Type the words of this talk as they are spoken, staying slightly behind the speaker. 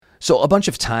So a bunch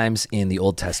of times in the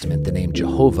Old Testament, the name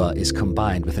Jehovah is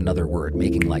combined with another word,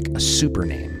 making like a super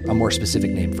name, a more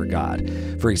specific name for God.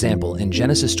 For example, in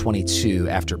Genesis 22,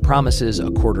 after promises,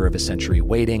 a quarter of a century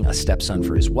waiting, a stepson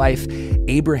for his wife,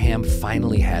 Abraham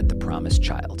finally had the promised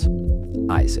child,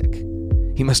 Isaac.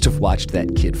 He must have watched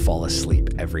that kid fall asleep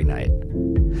every night.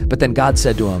 But then God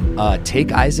said to him,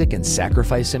 take Isaac and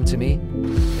sacrifice him to me.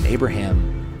 And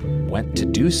Abraham went to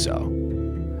do so.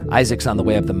 Isaac's on the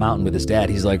way up the mountain with his dad.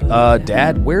 He's like,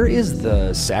 Dad, where is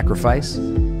the sacrifice?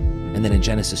 And then in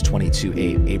Genesis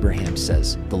 22:8, Abraham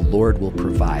says, the Lord will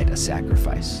provide a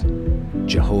sacrifice.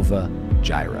 Jehovah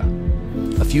Jireh.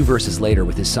 A few verses later,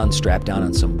 with his son strapped down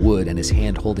on some wood and his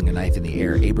hand holding a knife in the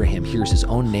air, Abraham hears his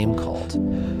own name called.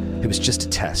 It was just a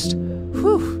test.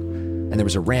 Whew. And there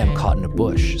was a ram caught in a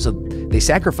bush. So they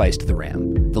sacrificed the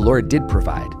ram. The Lord did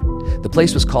provide. The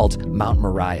place was called Mount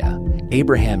Moriah.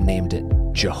 Abraham named it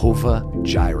Jehovah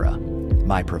Jireh,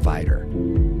 my provider.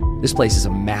 This place is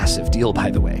a massive deal, by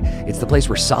the way. It's the place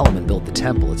where Solomon built the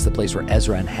temple. It's the place where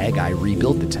Ezra and Haggai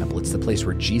rebuilt the temple. It's the place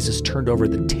where Jesus turned over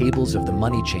the tables of the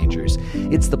money changers.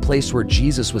 It's the place where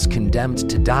Jesus was condemned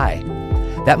to die.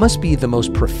 That must be the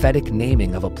most prophetic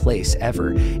naming of a place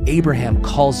ever. Abraham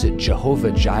calls it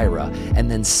Jehovah Jireh,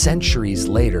 and then centuries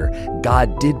later,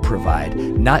 God did provide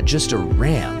not just a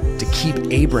ram to keep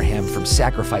Abraham from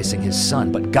sacrificing his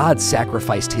son, but God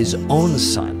sacrificed his own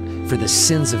son for the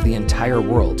sins of the entire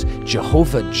world.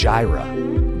 Jehovah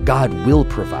Jireh. God will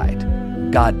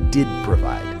provide. God did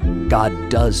provide. God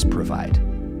does provide.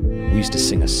 We used to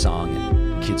sing a song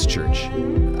in kids' church.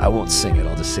 I won't sing it,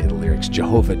 I'll just say the lyrics.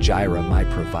 Jehovah Jireh, my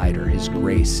provider, his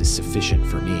grace is sufficient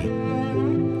for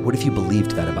me. What if you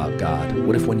believed that about God?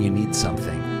 What if when you need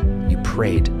something, you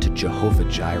prayed to Jehovah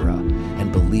Jireh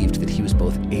and believed that he was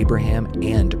both Abraham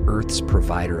and earth's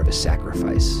provider of a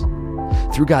sacrifice?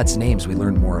 Through God's names, we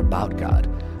learn more about God.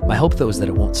 My hope, though, is that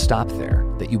it won't stop there,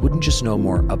 that you wouldn't just know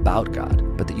more about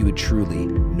God, but that you would truly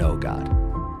know God.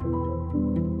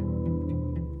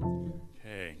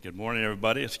 Good morning,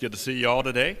 everybody. It's good to see you all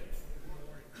today.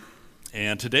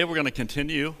 And today we're going to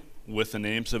continue with the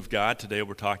names of God. Today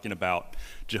we're talking about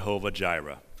Jehovah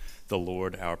Jireh, the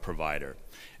Lord our provider.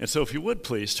 And so if you would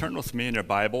please turn with me in your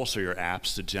Bibles or your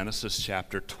apps to Genesis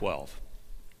chapter 12.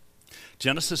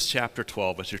 Genesis chapter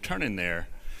 12, as you're turning there,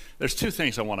 there's two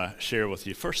things I want to share with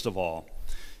you. First of all,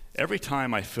 every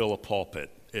time I fill a pulpit,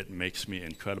 it makes me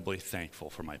incredibly thankful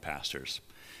for my pastors.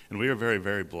 And we are very,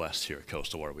 very blessed here at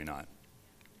Coastal, are we not?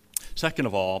 Second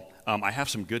of all, I have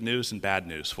some good news and bad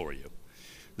news for you.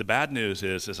 The bad news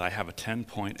is I have a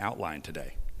 10-point outline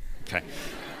today, okay?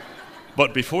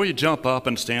 But before you jump up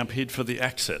and stampede for the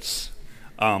exits,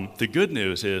 the good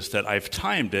news is that I've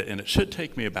timed it, and it should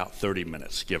take me about 30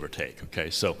 minutes, give or take, okay?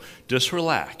 So just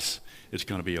relax. It's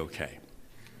going to be okay.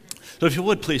 So if you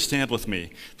would, please stand with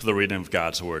me for the reading of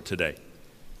God's Word today.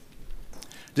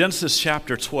 Genesis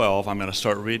chapter 12, I'm going to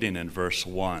start reading in verse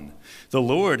 1. The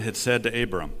Lord had said to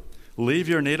Abram, leave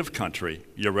your native country,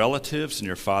 your relatives, and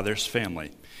your father's family,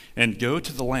 and go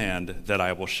to the land that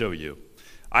I will show you.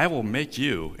 I will make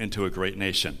you into a great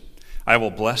nation. I will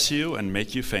bless you and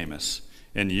make you famous,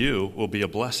 and you will be a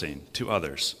blessing to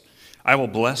others. I will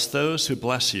bless those who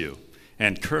bless you,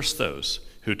 and curse those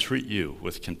who treat you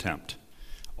with contempt.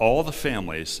 All the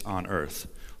families on earth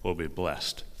will be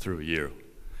blessed through you.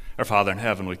 Our Father in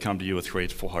heaven, we come to you with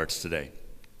grateful hearts today.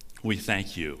 We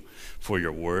thank you for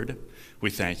your word. We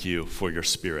thank you for your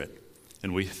Spirit,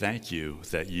 and we thank you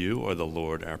that you are the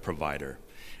Lord our provider.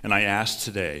 And I ask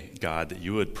today, God, that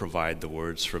you would provide the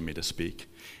words for me to speak,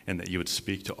 and that you would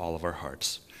speak to all of our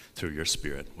hearts through your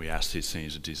Spirit. We ask these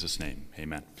things in Jesus' name.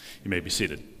 Amen. You may be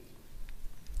seated.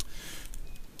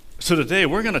 So today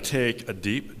we're going to take a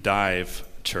deep dive,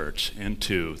 church,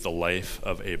 into the life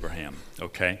of Abraham,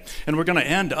 okay? And we're going to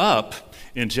end up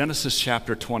in Genesis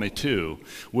chapter 22,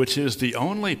 which is the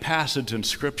only passage in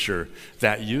Scripture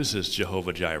that uses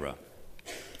Jehovah Jireh.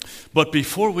 But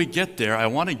before we get there, I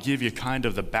want to give you kind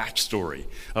of the backstory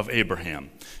of Abraham,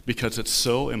 because it's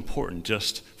so important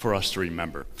just for us to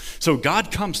remember. So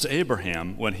God comes to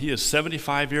Abraham when he is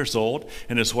 75 years old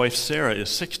and his wife Sarah is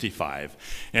 65.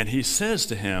 And he says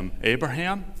to him,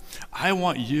 Abraham, I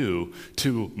want you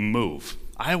to move.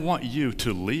 I want you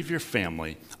to leave your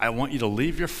family. I want you to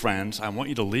leave your friends. I want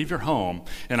you to leave your home.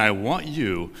 And I want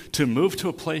you to move to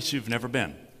a place you've never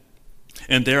been.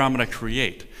 And there I'm going to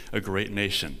create a great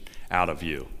nation out of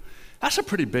you. That's a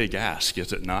pretty big ask,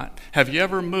 is it not? Have you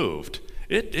ever moved?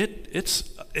 It's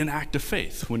an act of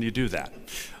faith when you do that.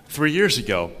 3 years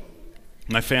ago,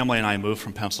 my family and I moved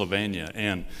from Pennsylvania,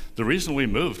 and the reason we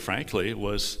moved, frankly,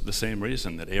 was the same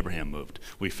reason that Abraham moved.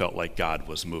 We felt like God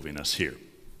was moving us here.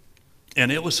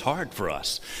 And it was hard for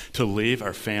us to leave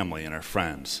our family and our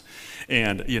friends.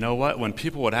 And you know what? When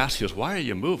people would ask us, why are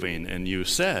you moving? And you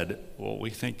said, well, we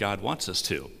think God wants us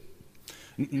to.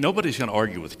 Nobody's going to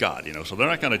argue with God, so they're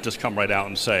not going to just come right out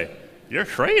and say, you're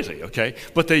crazy, okay?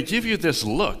 But they give you this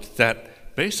look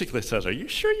that basically says, are you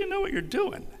sure you know what you're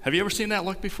doing? Have you ever seen that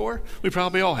look before? We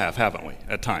probably all have, haven't we,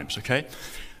 at times, okay?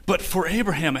 But for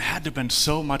Abraham, it had to have been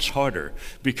so much harder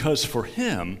because for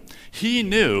him, he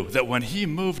knew that when he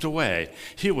moved away,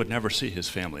 he would never see his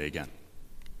family again.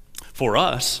 For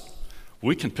us,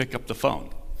 we can pick up the phone.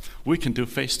 We can do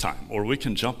FaceTime, or we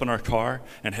can jump in our car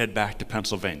and head back to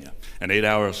Pennsylvania. And 8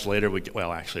 hours later,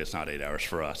 well, actually, it's not 8 hours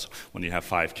for us. When you have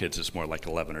 5 kids, it's more like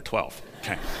 11 or 12,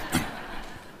 okay?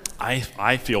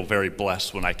 I feel very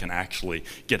blessed when I can actually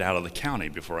get out of the county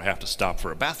before I have to stop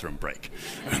for a bathroom break.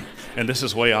 And this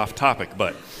is way off topic,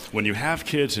 but when you have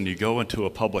kids and you go into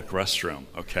a public restroom,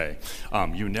 okay,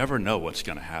 you never know what's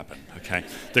going to happen, okay?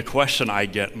 The question I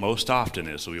get most often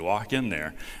is we walk in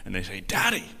there and they say,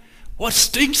 Daddy, what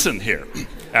stinks in here?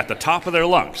 At the top of their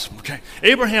lungs, okay?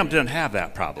 Abraham didn't have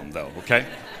that problem, though, okay?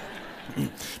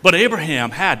 But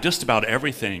Abraham had just about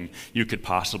everything you could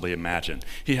possibly imagine.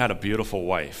 He had a beautiful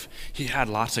wife. He had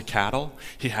lots of cattle.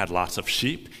 He had lots of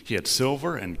sheep. He had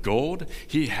silver and gold.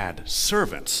 He had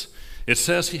servants. It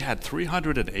says he had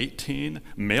 318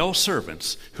 male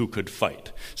servants who could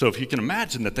fight. So if you can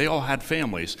imagine that they all had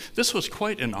families, this was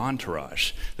quite an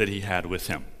entourage that he had with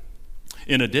him.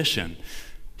 In addition,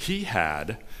 he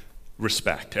had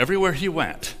respect. Everywhere he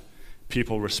went,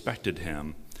 people respected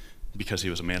him because he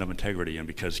was a man of integrity and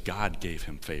because God gave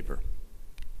him favor.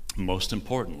 Most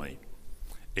importantly,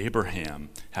 Abraham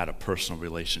had a personal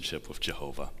relationship with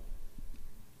Jehovah.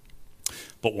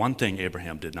 But one thing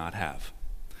Abraham did not have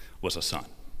was a son.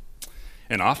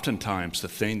 And oftentimes, the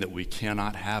thing that we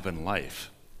cannot have in life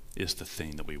is the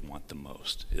thing that we want the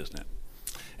most, isn't it?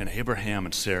 And Abraham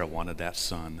and Sarah wanted that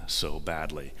son so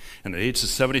badly. And at the ages of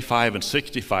 75 and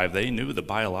 65, they knew the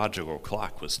biological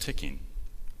clock was ticking.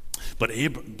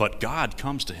 But God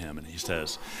comes to him and he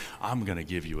says, I'm going to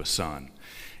give you a son.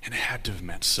 And it had to have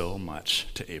meant so much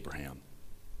to Abraham.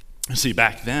 And see,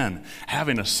 back then,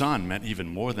 having a son meant even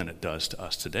more than it does to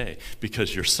us today,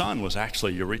 because your son was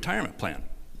actually your retirement plan.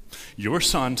 Your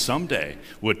son someday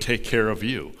would take care of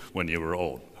you when you were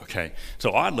old, okay?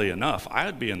 So oddly enough, I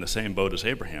would be in the same boat as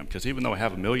Abraham, because even though I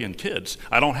have 1 million kids,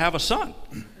 I don't have a son.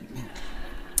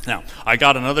 Now, I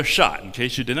got another shot. In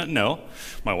case you didn't know,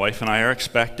 my wife and I are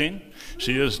expecting.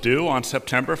 She is due on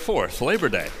September 4th, Labor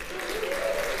Day.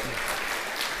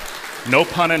 No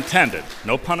pun intended.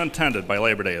 No pun intended by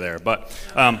Labor Day there. But,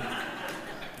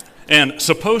 and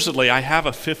supposedly I have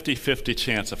a 50-50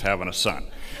 chance of having a son.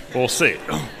 We'll see.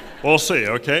 We'll see,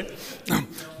 okay?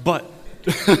 But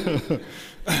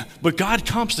God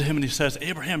comes to him and he says,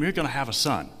 Abraham, you're going to have a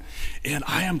son. And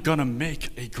I am going to make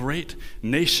a great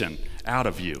nation out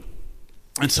of you.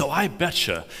 And so I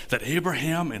betcha that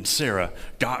Abraham and Sarah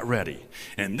got ready.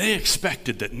 And they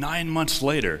expected that 9 months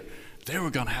later, they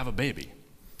were going to have a baby.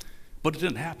 But it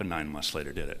didn't happen 9 months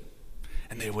later, did it?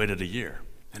 And they waited a year.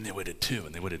 And they waited 2.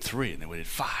 And they waited 3. And they waited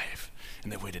 5.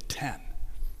 And they waited 10.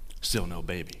 Still no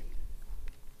baby.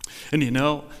 And you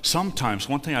know, sometimes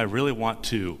one thing I really want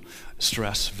to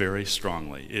stress very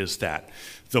strongly is that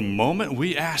the moment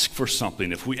we ask for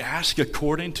something, if we ask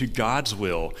according to God's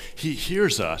will, he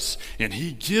hears us and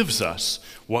he gives us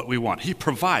what we want. He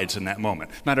provides in that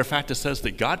moment. Matter of fact, it says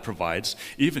that God provides,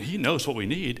 even he knows what we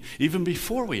need, even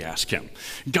before we ask him.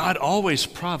 God always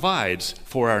provides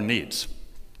for our needs.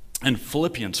 In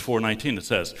Philippians 4:19 it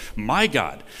says, my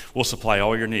God will supply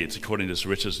all your needs according to his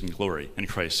riches and glory in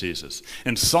Christ Jesus.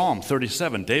 In Psalm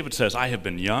 37, David says, I have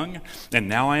been young and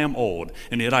now I am old,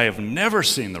 and yet I have never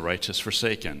seen the righteous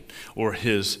forsaken or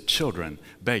his children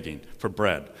begging for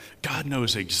bread. God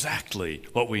knows exactly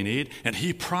what we need, and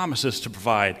he promises to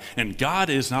provide, and God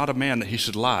is not a man that he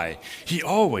should lie. He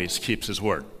always keeps his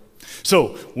word.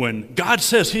 So when God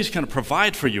says he's going to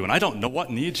provide for you, and I don't know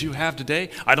what needs you have today,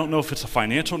 I don't know if it's a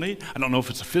financial need, I don't know if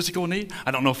it's a physical need,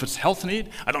 I don't know if it's a health need,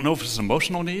 I don't know if it's an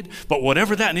emotional need, but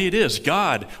whatever that need is,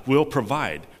 God will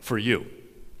provide for you.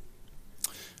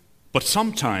 But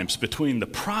sometimes between the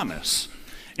promise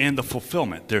and the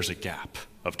fulfillment, there's a gap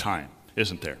of time,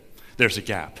 isn't there? There's a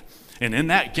gap. And in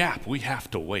that gap, we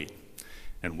have to wait.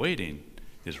 And waiting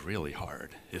is really hard,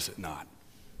 is it not?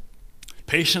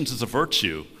 Patience is a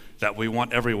virtue that we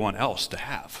want everyone else to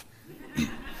have.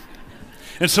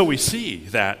 And so we see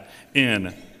that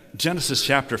in Genesis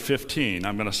chapter 15,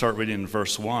 I'm going to start reading in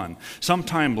verse 1.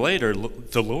 Sometime later,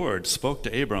 the Lord spoke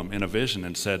to Abram in a vision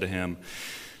and said to him,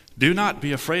 do not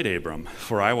be afraid, Abram,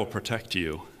 for I will protect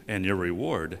you, and your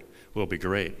reward will be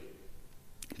great.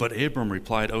 But Abram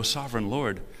replied, O sovereign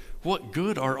Lord, what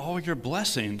good are all your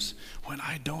blessings when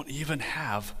I don't even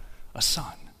have a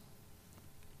son?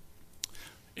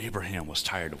 Abraham was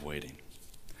tired of waiting.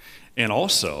 And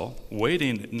also,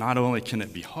 waiting, not only can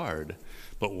it be hard,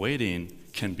 but waiting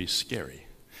can be scary.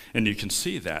 And you can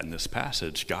see that in this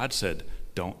passage. God said,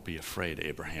 don't be afraid,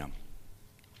 Abraham.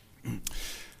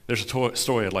 There's a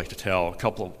story I'd like to tell.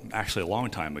 A long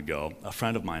time ago, a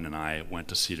friend of mine and I went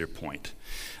to Cedar Point.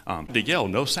 To yell,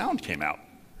 no sound came out.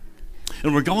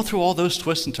 And we're going through all those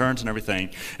twists and turns and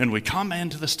everything, and we come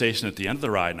into the station at the end of the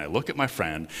ride, and I look at my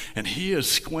friend, and he is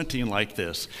squinting like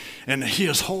this, and he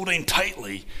is holding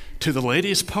tightly to the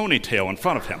lady's ponytail in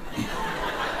front of him.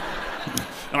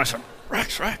 And I said,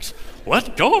 Rex,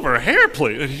 let go of her hair,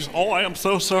 please. And he said, oh, I am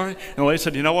so sorry. And the lady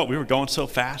said, you know what? We were going so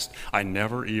fast, I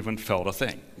never even felt a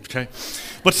thing, okay?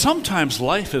 But sometimes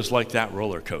life is like that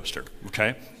roller coaster,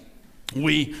 okay?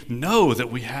 We know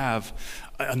that we have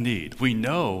a need. We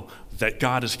know that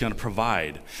God is going to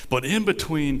provide. But in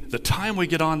between the time we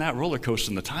get on that roller coaster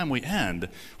and the time we end,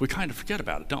 we kind of forget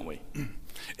about it, don't we?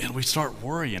 And we start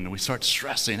worrying and we start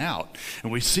stressing out.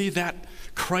 And we see that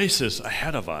crisis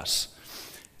ahead of us.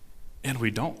 And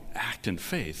we don't act in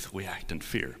faith, we act in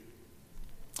fear.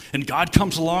 And God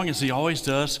comes along as he always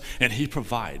does, and he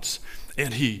provides.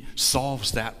 And he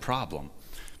solves that problem.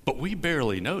 But we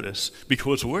barely notice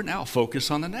because we're now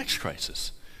focused on the next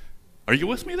crisis. Are you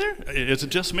with me there? Is it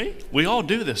just me? We all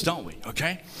do this, don't we?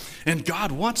 Okay? And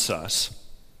God wants us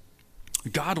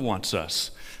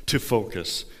to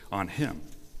focus on him.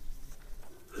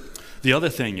 The other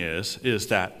thing is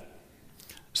that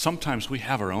sometimes we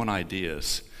have our own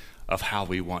ideas of how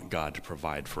we want God to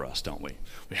provide for us, don't we?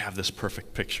 We have this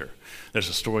perfect picture. There's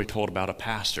a story told about a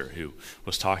pastor who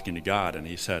was talking to God, and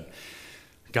he said,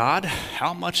 God,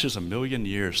 how much is 1,000,000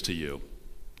 years to you?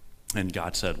 And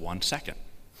God said, 1 second.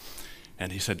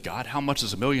 And he said, God, how much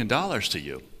is $1,000,000 to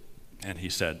you? And he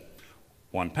said,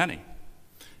 1 penny.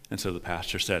 And so the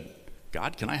pastor said,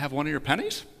 God, can I have one of your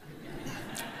pennies?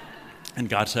 And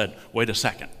God said, wait a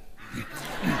second.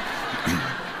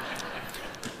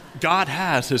 God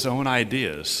has his own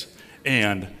ideas,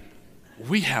 and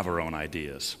we have our own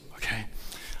ideas, okay?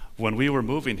 When we were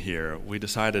moving here, we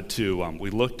decided to, we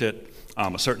looked at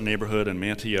a certain neighborhood in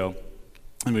Manteo,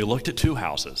 and we looked at 2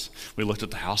 houses. We looked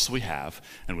at the house we have,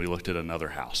 and we looked at another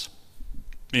house.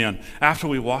 And after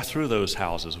we walked through those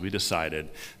houses, we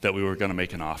decided that we were going to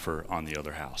make an offer on the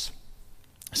other house.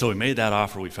 So we made that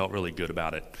offer. We felt really good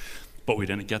about it, but we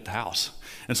didn't get the house.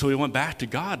 And so we went back to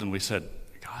God, and we said,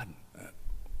 God,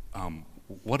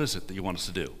 what is it that you want us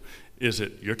to do? Is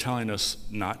it you're telling us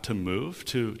not to move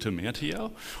to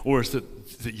Manteo? Or is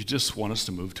it that you just want us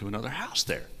to move to another house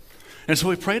there? And so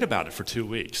we prayed about it for 2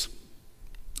 weeks.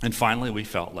 And finally we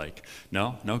felt like,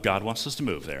 no, God wants us to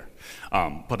move there.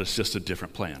 But it's just a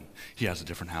different plan. He has a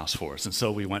different house for us. And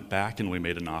so we went back and we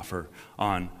made an offer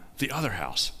on the other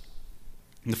house,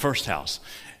 the first house.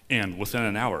 And within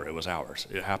an hour, it was ours.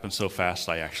 It happened so fast,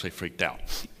 I actually freaked out.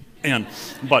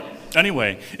 But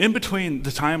anyway, in between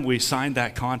the time we signed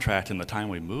that contract and the time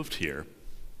we moved here,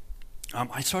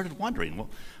 I started wondering,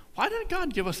 well, why didn't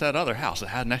God give us that other house? It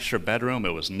had an extra bedroom.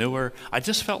 It was newer. I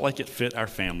just felt like it fit our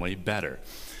family better.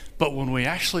 But when we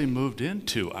actually moved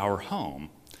into our home,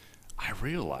 I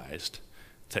realized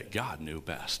that God knew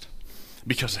best.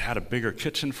 Because it had a bigger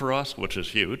kitchen for us, which is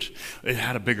huge. It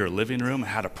had a bigger living room. It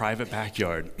had a private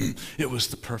backyard. It was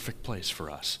the perfect place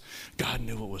for us. God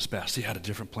knew what was best. He had a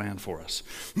different plan for us.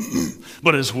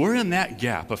 But as we're in that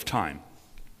gap of time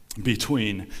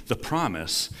between the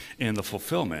promise and the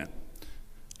fulfillment,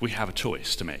 we have a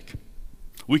choice to make.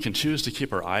 We can choose to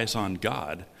keep our eyes on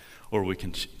God, or we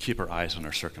can keep our eyes on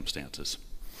our circumstances.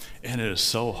 And it is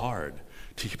so hard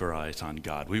to keep our eyes on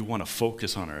God. We want to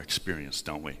focus on our experience,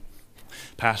 don't we?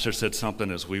 Pastor said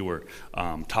something as we were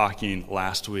talking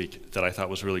last week that I thought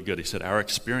was really good. He said, our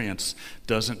experience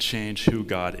doesn't change who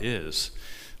God is,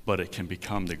 but it can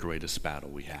become the greatest battle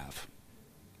we have.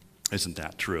 Isn't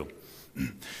that true?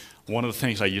 One of the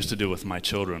things I used to do with my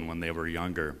children when they were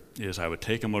younger is I would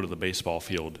take them over to the baseball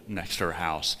field next to our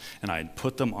house, and I'd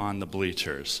put them on the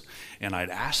bleachers, and I'd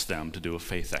ask them to do a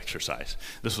faith exercise.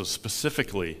 This was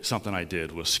specifically something I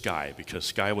did with Sky, because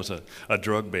Sky was a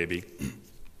drug baby.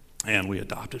 And we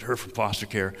adopted her from foster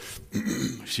care,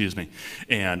 excuse me,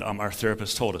 and our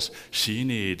therapist told us she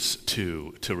needs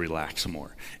to relax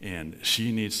more, and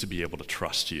she needs to be able to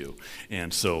trust you.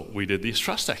 And so we did these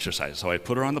trust exercises. So I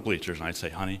put her on the bleachers, and I'd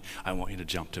say, honey, I want you to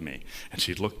jump to me. And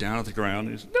she'd look down at the ground,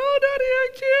 and she'd say, no, Daddy, I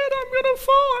can't. I'm going to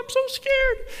fall. I'm so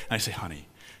scared. And I say, honey,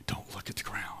 don't look at the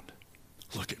ground.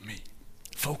 Look at me.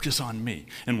 Focus on me.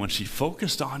 And when she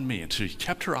focused on me and she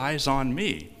kept her eyes on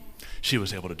me, she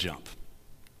was able to jump.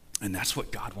 And that's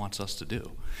what God wants us to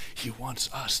do. He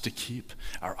wants us to keep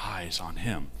our eyes on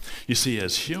him. You see,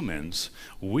 as humans,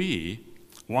 we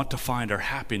want to find our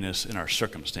happiness in our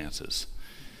circumstances.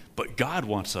 But God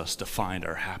wants us to find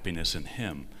our happiness in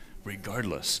him,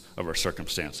 regardless of our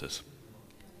circumstances.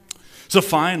 So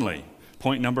finally,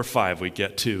 point number 5, we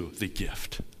get to the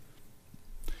gift.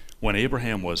 When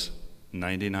Abraham was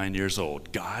 99 years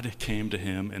old, God came to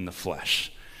him in the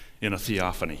flesh, in a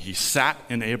theophany. He sat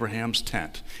in Abraham's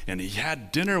tent, and he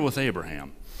had dinner with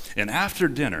Abraham. And after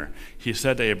dinner, he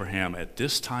said to Abraham, at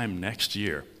this time next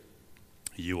year,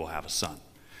 you will have a son.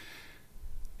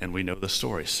 And we know the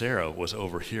story. Sarah was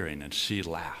overhearing, and she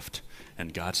laughed.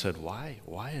 And God said, why?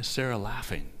 Why is Sarah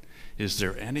laughing? Is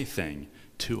there anything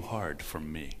too hard for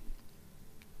me?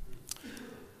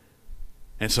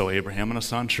 And so Abraham and his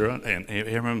son, and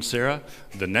Abraham and Sarah,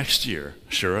 the next year,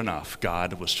 sure enough,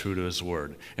 God was true to his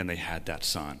word, and they had that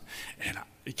son. And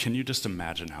can you just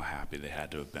imagine how happy they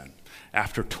had to have been?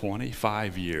 After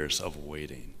 25 years of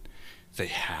waiting, they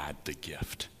had the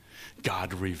gift.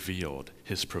 God revealed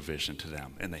his provision to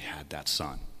them, and they had that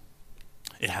son.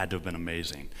 It had to have been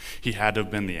amazing. He had to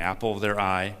have been the apple of their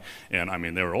eye, and I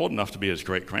mean, they were old enough to be his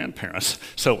great-grandparents,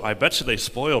 so I bet you they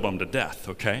spoiled him to death,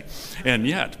 okay? And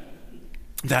yet,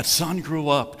 that son grew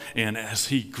up, and as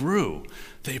he grew,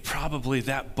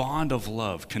 that bond of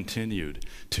love continued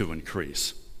to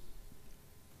increase.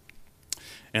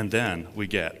 And then we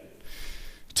get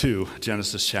to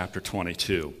Genesis chapter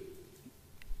 22.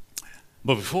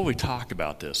 But before we talk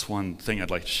about this, one thing I'd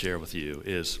like to share with you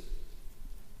is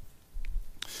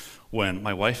when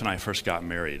my wife and I first got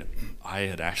married, I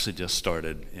had actually just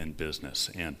started in business.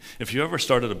 And if you ever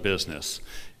started a business,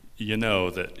 you know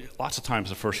that lots of times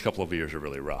the first couple of years are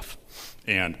really rough.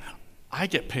 And I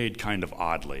get paid kind of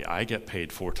oddly. I get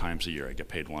paid 4 times a year. I get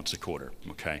paid once a quarter,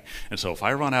 okay? And so if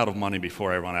I run out of money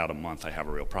before I run out of a month, I have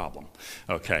a real problem,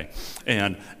 okay?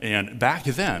 And back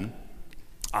then,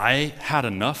 I had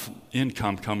enough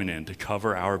income coming in to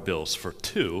cover our bills for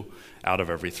 2 out of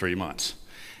every 3 months.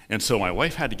 And so my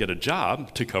wife had to get a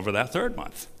job to cover that 3rd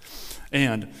month.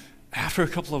 And after a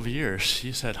couple of years,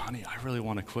 she said, honey, I really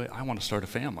want to quit. I want to start a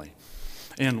family.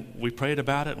 And we prayed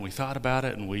about it, and we thought about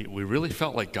it, and we really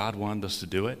felt like God wanted us to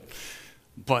do it.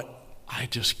 But I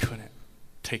just couldn't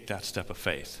take that step of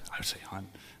faith. I would say, hon,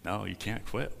 no, you can't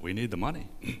quit. We need the money.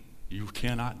 You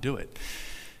cannot do it.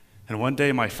 And one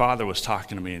day my father was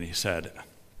talking to me, and he said,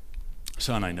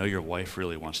 son, I know your wife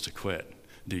really wants to quit.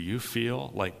 Do you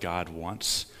feel like God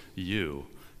wants you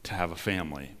to have a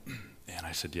family? And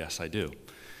I said, yes, I do.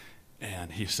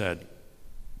 And he said,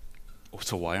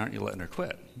 so why aren't you letting her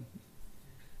quit?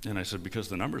 And I said, because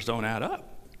the numbers don't add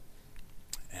up.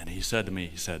 And he said to me,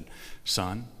 he said,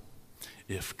 son,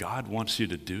 if God wants you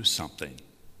to do something,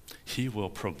 he will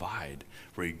provide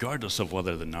regardless of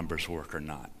whether the numbers work or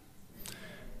not.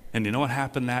 And you know what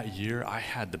happened that year? I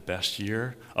had the best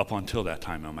year up until that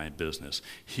time in my business.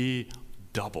 He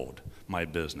doubled my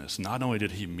business. Not only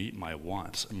did he meet my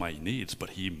wants, my needs, but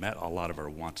he met a lot of our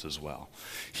wants as well.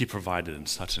 He provided in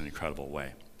such an incredible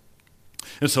way.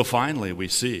 And so finally we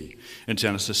see in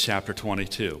Genesis chapter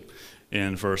 22,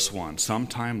 in verse 1,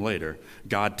 sometime later,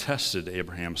 God tested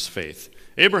Abraham's faith.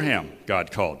 Abraham,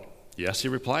 God called. Yes, he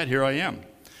replied, here I am.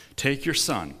 Take your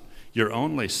son, your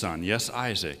only son, yes,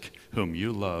 Isaac, whom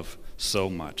you love so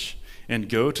much, and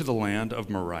go to the land of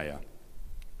Moriah.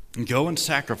 And go and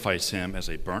sacrifice him as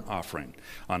a burnt offering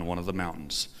on one of the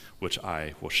mountains, which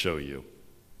I will show you.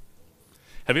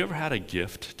 Have you ever had a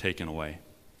gift taken away?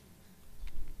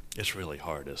 It's really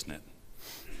hard, isn't it?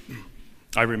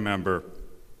 I remember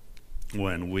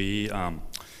when we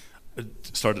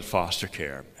started foster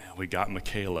care, we got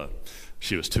Michaela.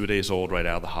 She was 2 days old right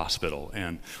out of the hospital,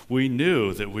 and we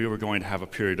knew that we were going to have a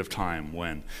period of time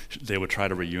when they would try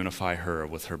to reunify her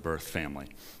with her birth family,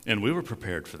 and we were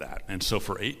prepared for that. And so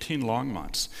for 18 long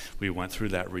months, we went through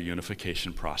that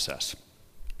reunification process.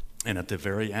 And at the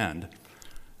very end,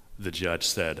 the judge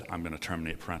said, I'm going to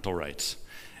terminate parental rights,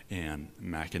 and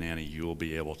Mack and Annie, you will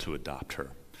be able to adopt her.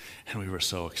 And we were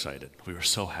so excited. We were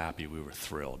so happy. We were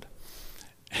thrilled.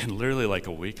 And literally like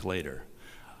a week later,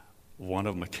 one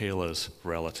of Michaela's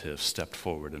relatives stepped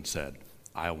forward and said,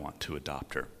 I want to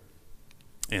adopt her.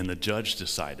 And the judge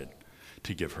decided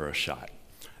to give her a shot.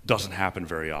 Doesn't happen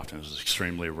very often. It was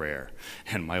extremely rare.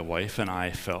 And my wife and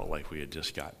I felt like we had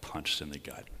just got punched in the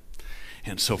gut.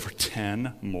 And so for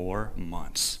 10 more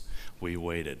months, we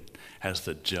waited as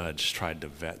the judge tried to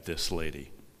vet this lady.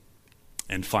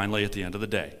 And finally, at the end of the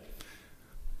day,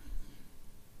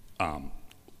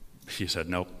 he said,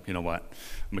 nope, you know what?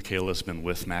 Michaela's been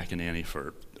with Mack and Annie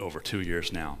for over 2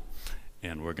 years now,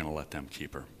 and we're going to let them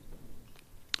keep her.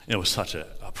 It was such a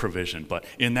provision, but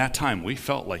in that time, we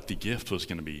felt like the gift was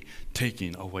going to be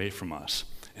taken away from us.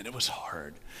 And it was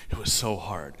hard. It was so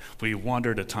hard. We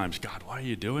wondered at times, God, why are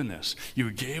you doing this?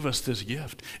 You gave us this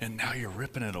gift, and now you're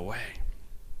ripping it away.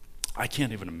 I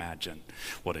can't even imagine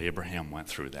what Abraham went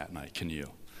through that night. Can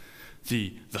you?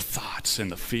 The thoughts and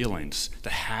the feelings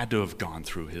that had to have gone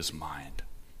through his mind.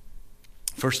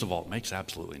 First of all, it makes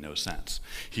absolutely no sense.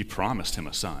 He promised him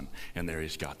a son, and there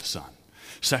he's got the son.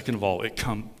 Second of all, it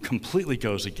completely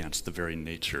goes against the very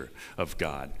nature of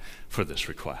God for this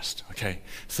request, okay?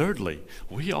 Thirdly,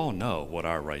 we all know what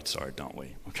our rights are, don't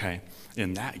we, okay?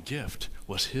 And that gift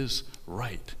was his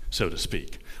right, so to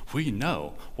speak. We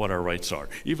know what our rights are.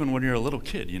 Even when you're a little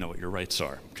kid, you know what your rights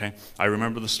are, okay? I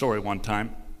remember the story one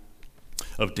time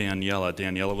of Daniela.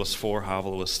 Daniela was 4,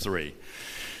 Havila was 3.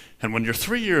 And when you're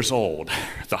 3 years old,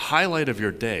 the highlight of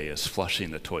your day is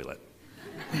flushing the toilet.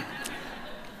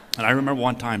 And I remember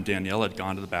one time Danielle had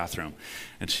gone to the bathroom,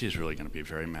 and she's really going to be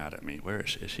very mad at me. Where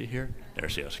is she? Is she here? There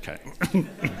she is. Okay.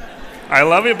 I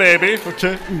love you, baby.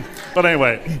 Okay. But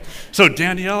anyway, so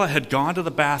Daniela had gone to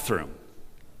the bathroom,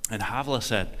 and Havila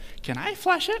said, can I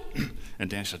flush it? And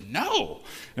Dan said, no.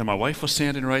 And my wife was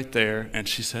standing right there, and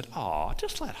she said, oh,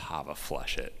 just let Hava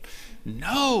flush it.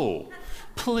 No,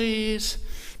 please.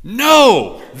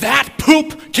 No, that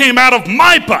poop came out of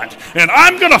my butt, and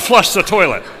I'm going to flush the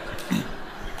toilet.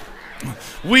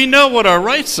 We know what our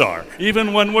rights are,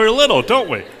 even when we're little, don't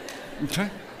we?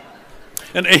 Okay?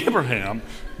 And Abraham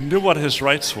knew what his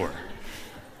rights were.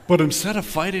 But instead of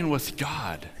fighting with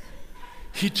God,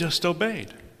 he just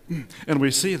obeyed. And we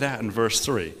see that in verse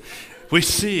 3. We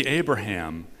see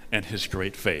Abraham and his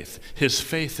great faith. His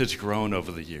faith has grown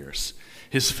over the years.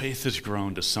 His faith has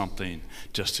grown to something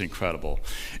just incredible.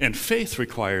 And faith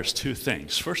requires 2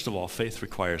 things. First of all, faith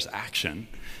requires action.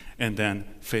 And then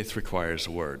faith requires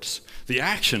words. The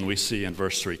action we see in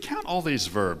verse 3. Count all these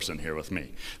verbs in here with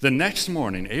me. The next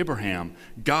morning, Abraham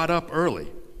got up early.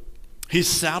 He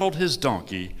saddled his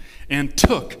donkey and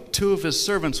took 2 of his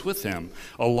servants with him,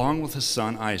 along with his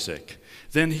son Isaac.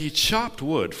 Then he chopped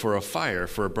wood for a fire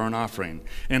for a burnt offering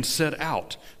and set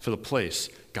out for the place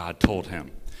God told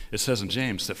him. It says in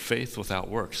James that faith without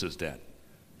works is dead.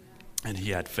 And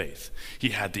he had faith. He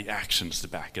had the actions to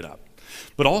back it up.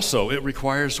 But also, it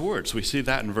requires words. We see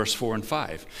that in verse 4 and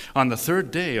 5. On the 3rd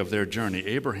day of their journey,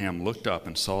 Abraham looked up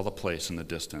and saw the place in the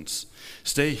distance.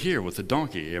 Stay here with the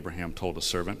donkey, Abraham told his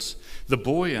servants. The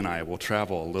boy and I will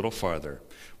travel a little farther.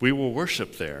 We will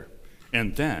worship there,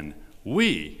 and then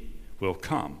we will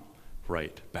come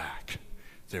right back.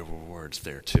 There were words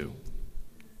there too.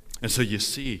 And so you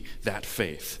see that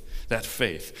faith. That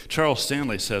faith. Charles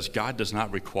Stanley says God does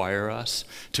not require us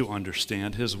to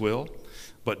understand his will,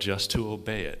 but just to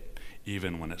obey it,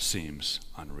 even when it seems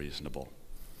unreasonable.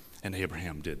 And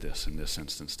Abraham did this in this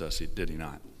instance, did he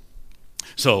not?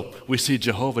 So we see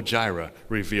Jehovah Jireh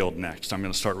revealed next. I'm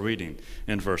going to start reading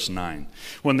in verse 9.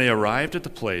 When they arrived at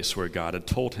the place where God had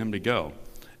told him to go,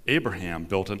 Abraham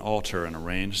built an altar and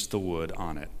arranged the wood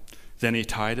on it. Then he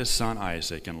tied his son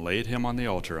Isaac and laid him on the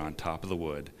altar on top of the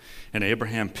wood. And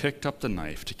Abraham picked up the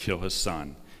knife to kill his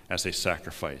son as a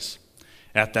sacrifice.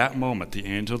 At that moment, the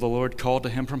angel of the Lord called to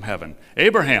him from heaven,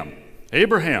 Abraham,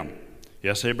 Abraham.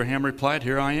 Yes, Abraham replied,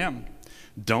 here I am.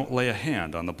 Don't lay a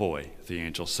hand on the boy, the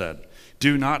angel said.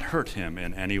 Do not hurt him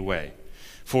in any way.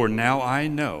 For now I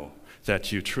know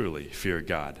that you truly fear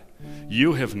God.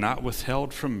 You have not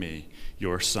withheld from me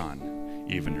your son,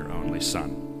 even your only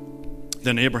son.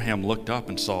 Then Abraham looked up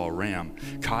and saw a ram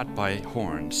caught by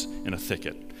horns in a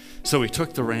thicket. So he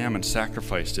took the ram and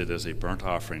sacrificed it as a burnt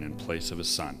offering in place of his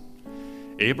son.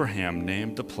 Abraham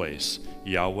named the place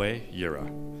Yahweh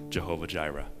Yireh, Jehovah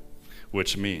Jireh,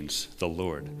 which means the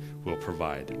Lord will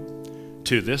provide.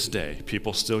 To this day,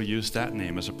 people still use that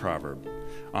name as a proverb.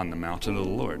 On the mountain of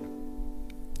the Lord,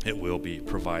 it will be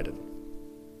provided.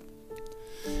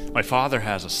 My father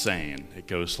has a saying. It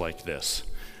goes like this.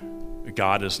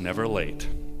 God is never late,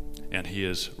 and he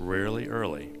is rarely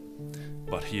early,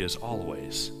 but he is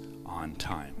always on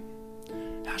time.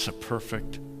 That's a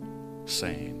perfect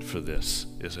saying for this,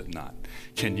 is it not?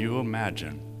 Can you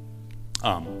imagine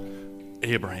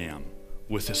Abraham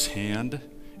with his hand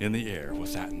in the air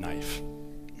with that knife?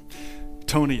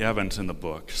 Tony Evans in the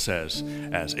book says,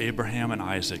 as Abraham and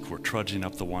Isaac were trudging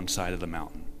up the one side of the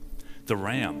mountain, the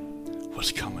ram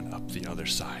was coming up the other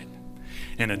side.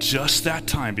 And at just that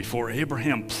time, before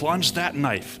Abraham plunged that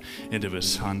knife into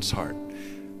his son's heart,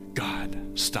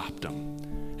 God stopped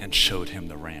him and showed him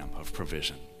the ram of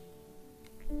provision.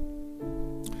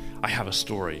 I have a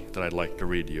story that I'd like to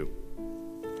read you.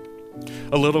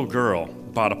 A little girl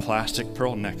bought a plastic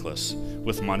pearl necklace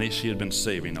with money she had been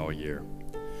saving all year.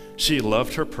 She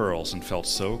loved her pearls and felt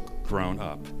so grown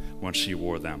up when she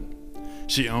wore them.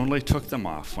 She only took them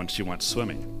off when she went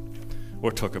swimming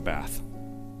or took a bath.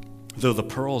 Though the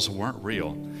pearls weren't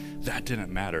real, that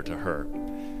didn't matter to her.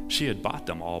 She had bought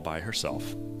them all by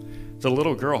herself. The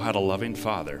little girl had a loving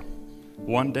father.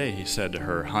 One day he said to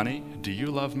her, "Honey, do you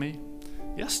love me?"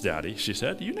 "Yes, Daddy," she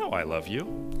said. "You know I love you."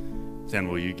 "Then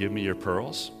will you give me your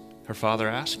pearls?" her father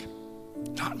asked.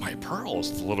 "Not my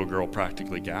pearls," the little girl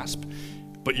practically gasped.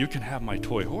 "But you can have my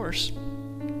toy horse."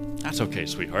 "That's okay,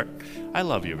 sweetheart. I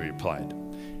love you," he replied.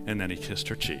 And then he kissed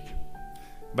her cheek.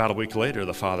 About a week later,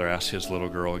 the father asked his little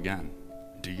girl again,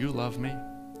 "Do you love me?"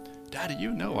 "Daddy,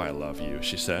 you know I love you,"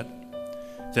 she said.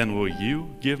 "Then will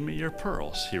you give me your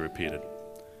pearls?" he repeated.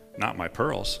 "Not my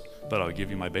pearls, but I'll give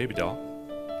you my baby doll."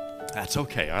 "That's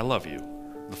okay, I love you,"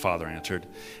 the father answered,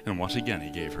 and once again he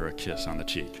gave her a kiss on the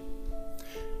cheek.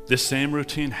 This same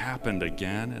routine happened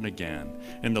again and again,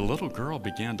 and the little girl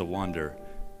began to wonder,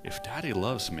 if Daddy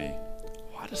loves me,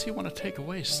 why does he want to take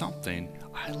away something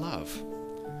I love?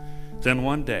 Then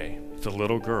one day, the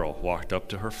little girl walked up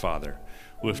to her father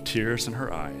with tears in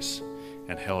her eyes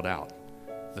and held out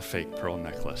the fake pearl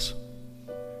necklace.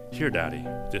 "Here, Daddy,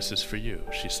 this is for you,"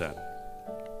 she said.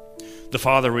 The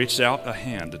father reached out a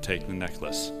hand to take the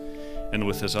necklace, and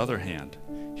with his other hand,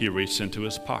 he reached into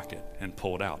his pocket and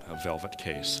pulled out a velvet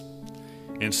case.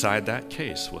 Inside that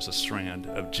case was a strand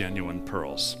of genuine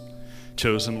pearls,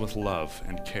 chosen with love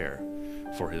and care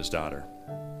for his daughter.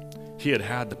 He had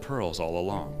had the pearls all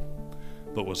along,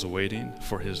 but was waiting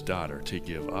for his daughter to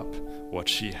give up what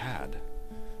she had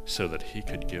so that he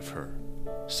could give her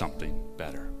something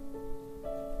better.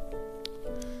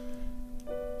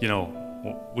 You know,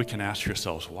 we can ask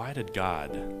ourselves, why did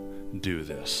God do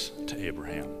this to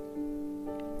Abraham?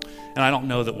 And I don't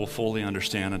know that we'll fully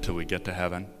understand until we get to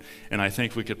heaven. And I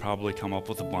think we could probably come up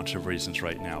with a bunch of reasons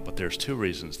right now, but there's two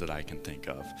reasons that I can think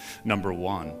of. Number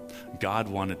one, God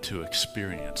wanted to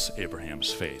experience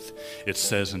Abraham's faith. It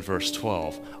says in verse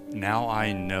 12, "Now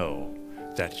I know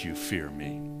that you fear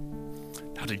me."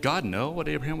 Now, did God know what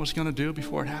Abraham was going to do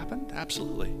before it happened?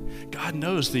 Absolutely. God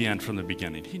knows the end from the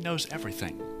beginning. He knows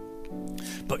everything.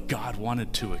 But God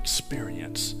wanted to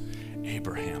experience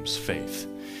Abraham's faith.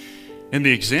 And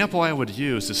the example I would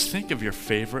use is, think of your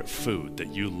favorite food that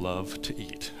you love to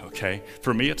eat, okay?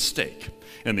 For me, it's steak.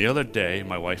 And the other day,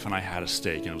 my wife and I had a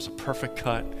steak, and it was a perfect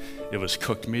cut. It was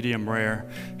cooked medium rare.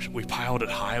 We piled it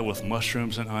high with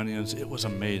mushrooms and onions. It was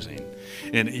amazing.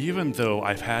 And even though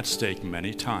I've had steak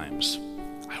many times,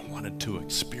 I wanted to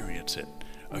experience it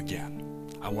again.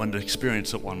 I wanted to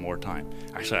experience it one more time.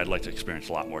 Actually, I'd like to experience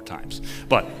a lot more times.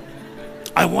 But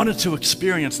I wanted to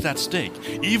experience that steak,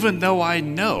 even though I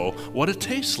know what it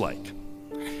tastes like.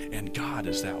 And God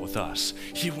is that with us.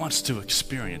 He wants to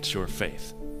experience your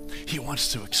faith. He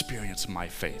wants to experience my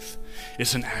faith.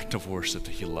 It's an act of worship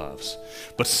that he loves.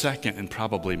 But second, and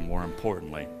probably more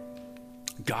importantly,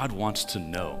 God wants to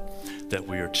know that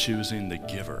we are choosing the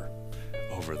giver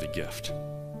over the gift.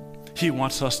 He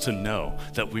wants us to know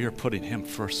that we are putting him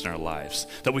first in our lives,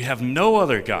 that we have no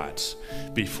other gods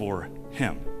before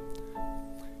him.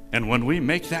 And when we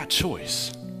make that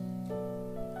choice,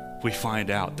 we find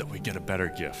out that we get a better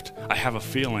gift. I have a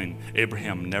feeling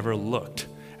Abraham never looked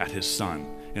at his son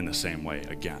in the same way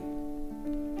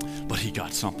again. But he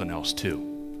got something else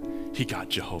too. He got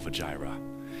Jehovah Jireh.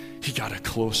 He got a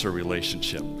closer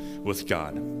relationship with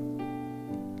God.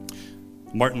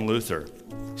 Martin Luther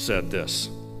said this,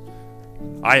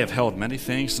 "I have held many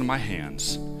things in my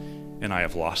hands, and I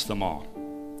have lost them all.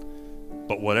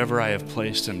 But whatever I have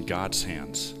placed in God's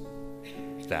hands,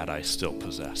 that I still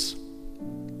possess."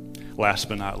 Last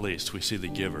but not least, we see the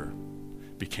giver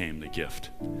became the gift.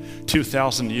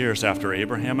 2,000 years after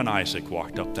Abraham and Isaac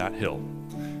walked up that hill,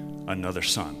 another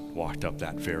son walked up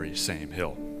that very same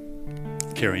hill,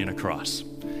 carrying a cross.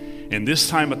 And this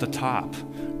time at the top,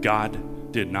 God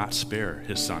did not spare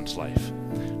his son's life,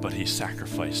 but he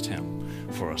sacrificed him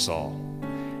for us all.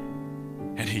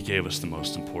 And he gave us the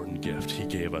most important gift. He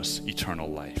gave us eternal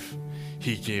life.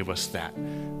 He gave us that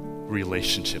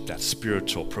relationship, that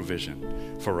spiritual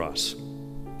provision for us.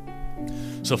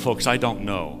 So folks, I don't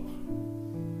know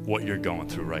what you're going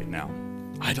through right now.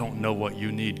 I don't know what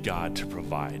you need God to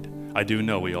provide. I do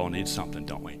know we all need something,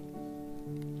 don't we?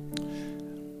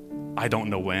 I don't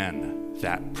know when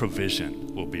that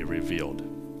provision will be revealed,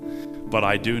 but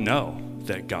I do know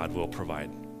that God will provide.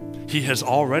 He has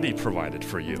already provided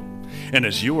for you. And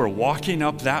as you are walking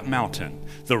up that mountain,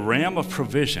 the ram of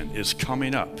provision is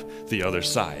coming up the other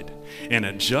side. And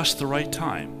at just the right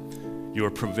time, your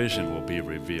provision will be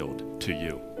revealed to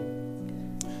you.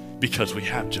 Because we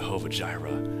have Jehovah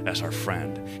Jireh as our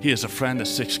friend. He is a friend that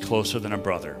sticks closer than a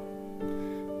brother.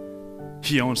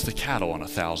 He owns the cattle on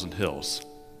 1,000 hills.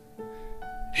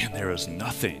 And there is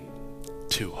nothing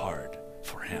too hard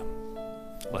for him.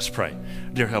 Let's pray.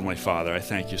 Dear Heavenly Father, I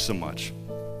thank you so much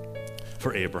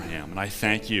for Abraham. And I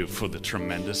thank you for the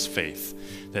tremendous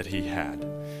faith that he had.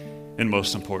 And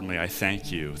most importantly, I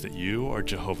thank you that you are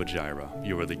Jehovah Jireh.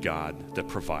 You are the God that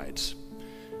provides.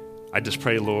 I just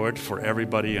pray, Lord, for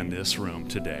everybody in this room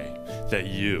today, that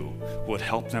you would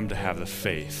help them to have the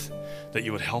faith, that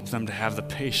you would help them to have the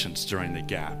patience during the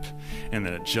gap, and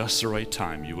that at just the right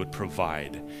time you would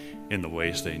provide in the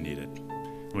ways they need it.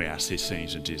 We ask these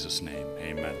things in Jesus' name.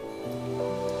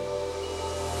 Amen.